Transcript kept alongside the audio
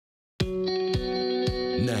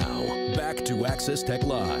Now, back to Access Tech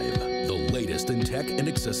Live, the latest in tech and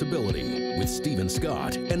accessibility with Stephen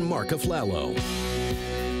Scott and Marc Aflalo.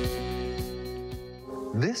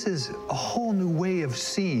 This is a whole new way of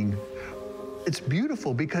seeing. It's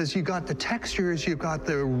beautiful because you got the textures, you've got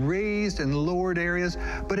the raised and lowered areas,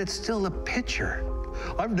 but it's still a picture.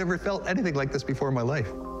 I've never felt anything like this before in my life.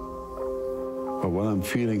 But what I'm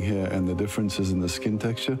feeling here and the differences in the skin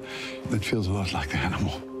texture, it feels a lot like the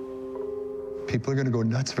animal. People are going to go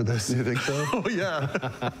nuts for this. You think so? Oh, yeah.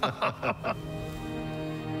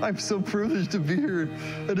 I'm so privileged to be here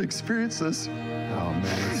and experience this. Oh, man.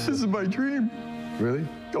 This is my dream. Really?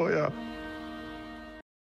 Oh, yeah.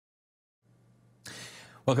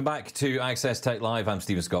 Welcome back to Access Tech Live. I'm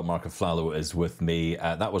Stephen Scott. Marc Aflalo is with me.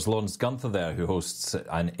 That was Lawrence Gunther there, who hosts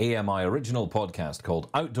an AMI original podcast called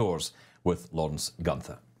Outdoors with Lawrence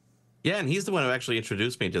Gunther. Yeah, and he's the one who actually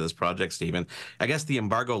introduced me to this project, Stephen. I guess the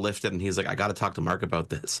embargo lifted, and he's like, I got to talk to Marc about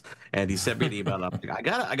this. And he sent me the email. Up. I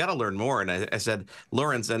gotta learn more. And I said,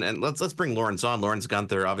 Lawrence, and let's bring Lawrence on. Lawrence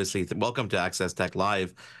Gunther, obviously, welcome to Access Tech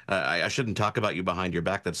Live. I shouldn't talk about you behind your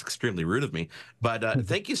back. That's extremely rude of me. But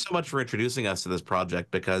thank you so much for introducing us to this project,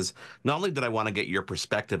 because not only did I want to get your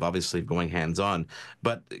perspective, obviously, going hands-on,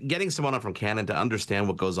 but getting someone from Canon to understand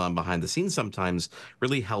what goes on behind the scenes sometimes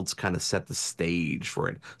really helps kind of set the stage for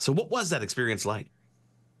it. So what was that experience like?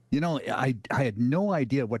 You know, I had no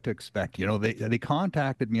idea what to expect. You know, they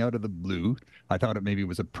contacted me out of the blue. I thought it maybe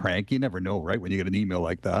was a prank. You never know, right, when you get an email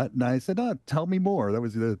like that. And I said, oh, tell me more. That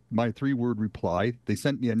was my 3-word reply. They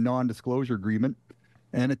sent me a non-disclosure agreement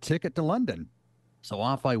and a ticket to London. So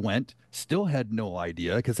off I went. Still had no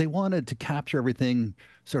idea, because they wanted to capture everything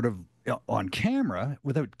sort of on camera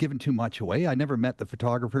without giving too much away. I never met the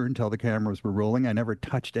photographer until the cameras were rolling. I never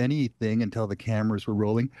touched anything until the cameras were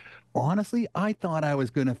rolling. Honestly, I thought I was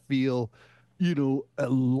going to feel, you know, a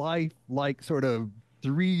lifelike sort of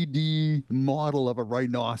 3D model of a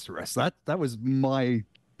rhinoceros. That was my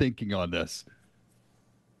thinking on this.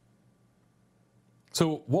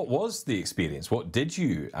 So what was the experience? What did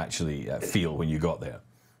you actually feel when you got there?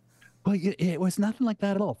 Well, it was nothing like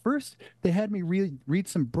that at all. First, they had me read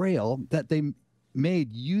some braille that they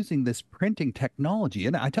made using this printing technology.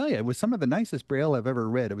 And I tell you, it was some of the nicest braille I've ever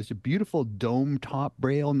read. It was a beautiful dome top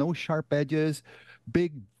braille, no sharp edges,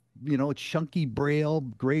 big, you know, chunky braille,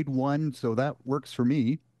 grade 1. So that works for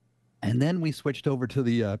me. And then we switched over to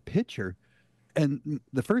the picture. And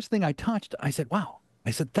the first thing I touched, I said, wow. I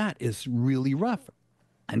said, that is really rough.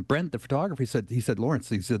 And Brent, the photographer, he said, Lawrence,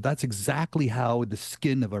 he said, that's exactly how the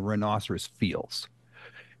skin of a rhinoceros feels.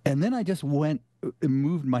 And then I just went and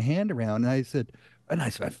moved my hand around, and I said, I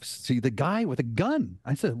see the guy with a gun.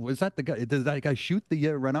 I said, was that the guy? Did that guy shoot the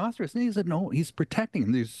rhinoceros? And he said, no, he's protecting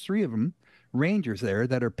him. There's 3 of them, rangers there,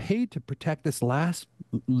 that are paid to protect this last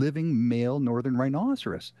living male northern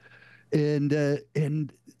rhinoceros. And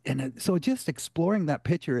so just exploring that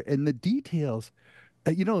picture and the details.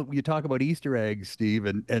 You know, you talk about Easter eggs, Steve,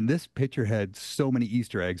 and this picture had so many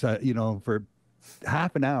Easter eggs. You know, for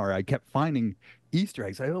half an hour, I kept finding Easter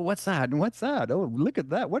eggs. Oh, what's that? And what's that? Oh, look at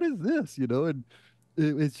that. What is this? You know, and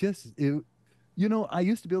it's just, you know, I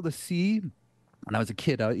used to be able to see when I was a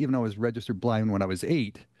kid, even though I was registered blind when I was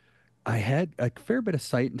 8, I had a fair bit of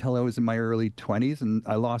sight until I was in my early 20s, and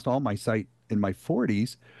I lost all my sight in my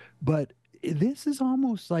 40s. But this is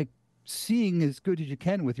almost like seeing as good as you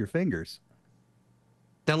can with your fingers.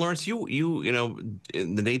 Now, Lawrence, you know,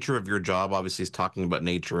 in the nature of your job obviously is talking about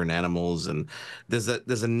nature and animals, and there's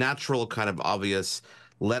a natural kind of obvious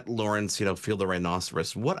let Lawrence, you know, feel the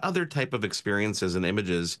rhinoceros. What other type of experiences and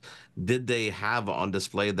images did they have on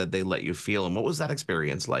display that they let you feel, and what was that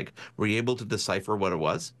experience like? Were you able to decipher what it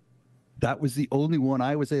was? That was the only one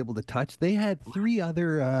I was able to touch. They had 3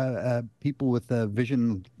 other people with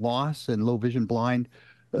vision loss and low vision blind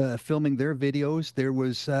filming their videos. There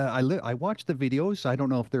was I watched the videos. I don't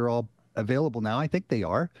know if they're all available now. I think they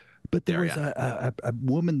are. But there was a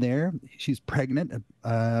woman there. She's pregnant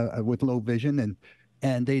with low vision,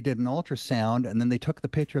 and they did an ultrasound, and then they took the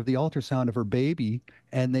picture of the ultrasound of her baby,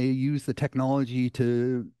 and they used the technology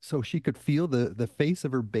so she could feel the face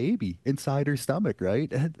of her baby inside her stomach, right?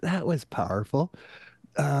 And that was powerful.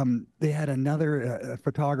 They had another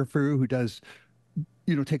photographer who does,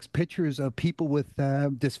 you know, takes pictures of people with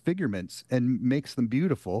disfigurements and makes them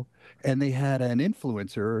beautiful. And they had an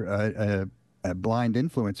influencer, a blind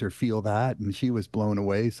influencer, feel that, and she was blown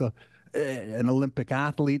away. So an Olympic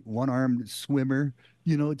athlete, one-armed swimmer,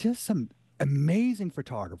 you know, just some amazing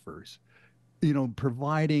photographers, you know,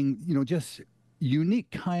 providing, you know, just unique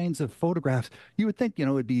kinds of photographs. You would think,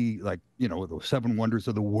 it'd be like, the seven wonders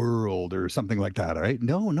of the world or something like that, right?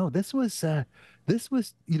 No, this was,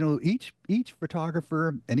 each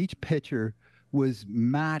photographer and each picture was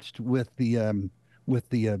matched with the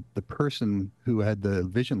person who had the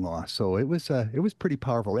vision loss. So it was pretty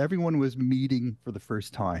powerful. Everyone was meeting for the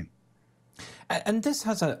first time. And this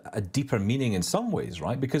has a deeper meaning in some ways,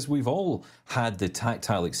 right? Because we've all had the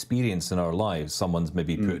tactile experience in our lives. Someone's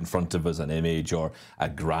maybe put in front of us an image or a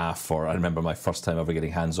graph, or I remember my first time ever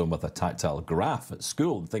getting hands-on with a tactile graph at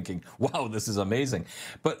school and thinking, wow, this is amazing.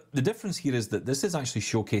 But the difference here is that this is actually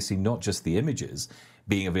showcasing not just the images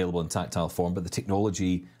being available in tactile form, but the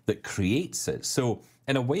technology that creates it. So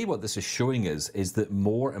in a way, what this is showing us is that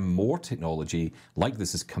more and more technology like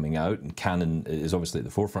this is coming out, and Canon is obviously at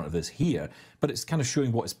the forefront of this here, but it's kind of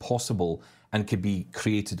showing what is possible and can be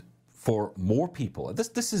created for more people.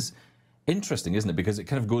 This is interesting, isn't it? Because it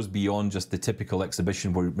kind of goes beyond just the typical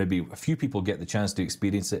exhibition where maybe a few people get the chance to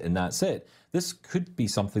experience it and that's it. This could be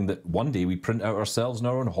something that one day we print out ourselves in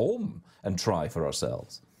our own home and try for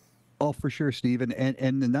ourselves. Oh, for sure, Stephen.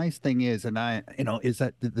 And the nice thing is, is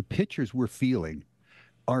that the pictures we're feeling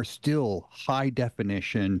are still high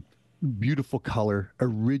definition, beautiful color,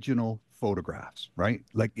 original photographs, right?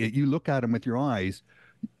 Like you look at them with your eyes,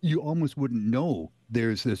 you almost wouldn't know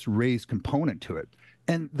there's this raised component to it.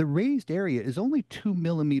 And the raised area is only 2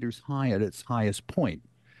 millimeters high at its highest point.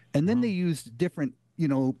 And then they use different,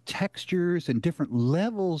 textures and different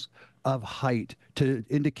levels of height to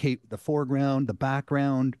indicate the foreground, the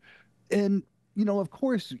background. And of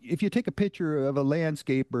course, if you take a picture of a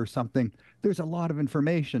landscape or something, there's a lot of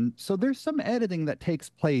information. So there's some editing that takes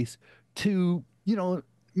place to,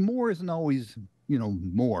 more isn't always,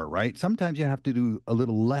 more, right? Sometimes you have to do a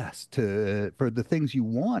little less for the things you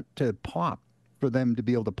want to pop, for them to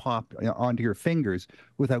be able to pop onto your fingers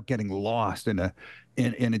without getting lost in a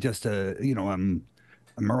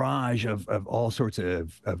mirage of all sorts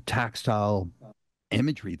of tactile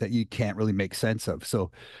imagery that you can't really make sense of.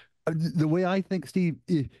 So the way I think, Steve,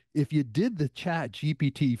 if you did the Chat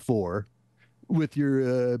GPT-4 with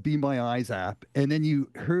your Be My Eyes app, and then you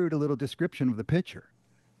heard a little description of the picture,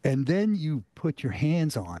 and then you put your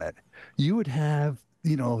hands on it, you would have,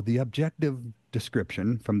 the objective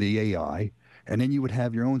description from the AI, and then you would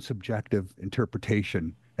have your own subjective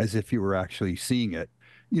interpretation as if you were actually seeing it,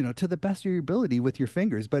 to the best of your ability with your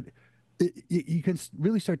fingers. But you can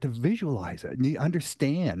really start to visualize it, and you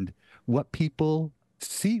understand what people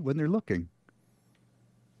see when they're looking.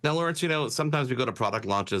 Now, Lawrence, sometimes we go to product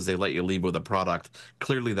launches, they let you leave with a product.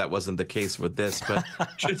 Clearly, that wasn't the case with this. But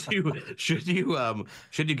should you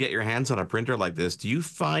get your hands on a printer like this, do you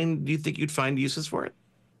think you'd find uses for it?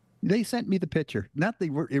 They sent me the picture, not the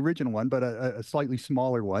original one, but a slightly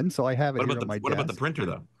smaller one. So I have it here on my desk. What about the printer,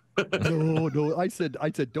 though? No. I said,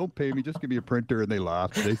 don't pay me. Just give me a printer. And they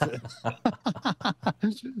laughed. They said,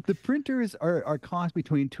 the printers are cost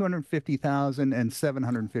between 250,000 and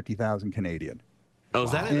 750,000 Canadian. Oh,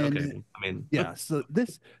 is that it? And, okay. I mean, yeah. So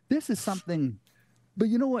this is something. But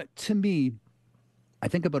you know what? To me, I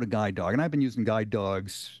think about a guide dog, and I've been using guide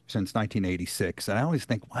dogs since 1986. And I always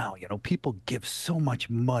think, wow, people give so much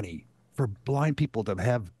money for blind people to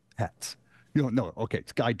have pets. No, okay,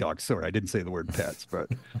 it's guide dogs. Sorry, I didn't say the word pets, but,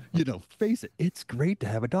 face it, it's great to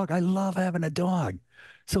have a dog. I love having a dog.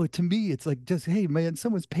 So to me, it's like just, hey, man,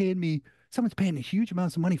 someone's paying huge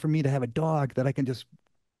amounts of money for me to have a dog that I can just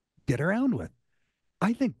get around with.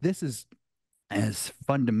 I think this is as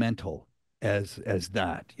fundamental as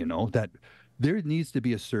that, that there needs to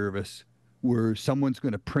be a service where someone's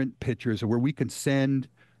going to print pictures, or where we can send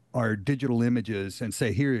our digital images and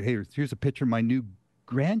say, here's a picture of my new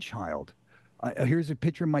grandchild. Here's a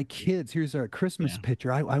picture of my kids. Here's a Christmas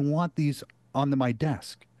picture. I want these on my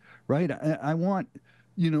desk, right? I want,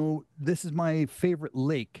 this is my favorite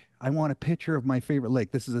lake. I want a picture of my favorite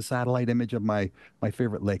lake. This is a satellite image of my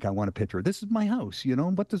favorite lake. I want a picture. This is my house.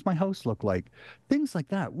 What does my house look like? Things like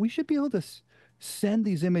that. We should be able to send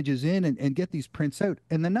these images in and get these prints out.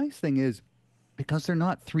 And the nice thing is, because they're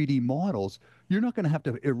not 3D models, you're not going to have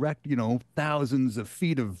to erect, thousands of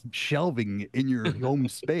feet of shelving in your home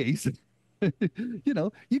space.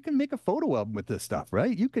 You can make a photo album with this stuff,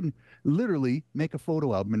 right? You can literally make a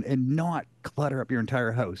photo album and not clutter up your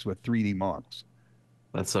entire house with 3D models.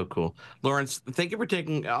 That's so cool. Lawrence, thank you for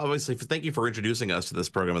thank you for introducing us to this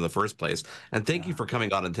program in the first place. And thank you for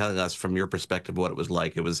coming on and telling us from your perspective what it was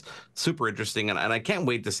like. It was super interesting. And I can't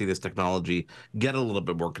wait to see this technology get a little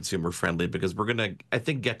bit more consumer friendly, because we're going to, I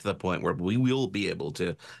think, get to the point where we will be able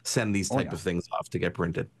to send these type of things off to get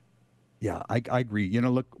printed. Yeah, I agree. You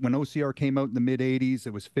know, look, when OCR came out in the mid 80s,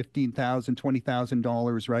 it was $15,000,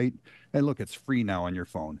 $20,000, right? And look, it's free now on your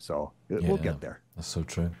phone. So we'll get there. That's so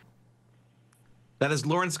true. That is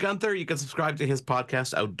Lawrence Gunther. You can subscribe to his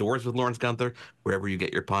podcast, Outdoors with Lawrence Gunther, wherever you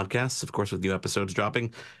get your podcasts. Of course, with new episodes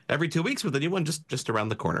dropping every 2 weeks, with a new one just around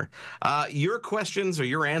the corner. Your questions or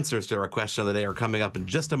your answers to our question of the day are coming up in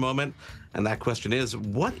just a moment. And that question is,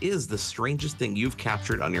 what is the strangest thing you've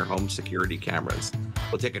captured on your home security cameras?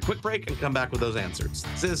 We'll take a quick break and come back with those answers.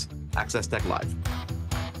 This is Access Tech Live.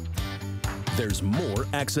 There's more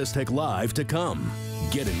Access Tech Live to come.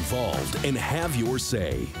 Get involved and have your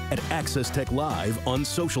say at Access Tech Live on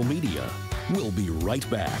social media. We'll be right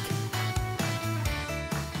back.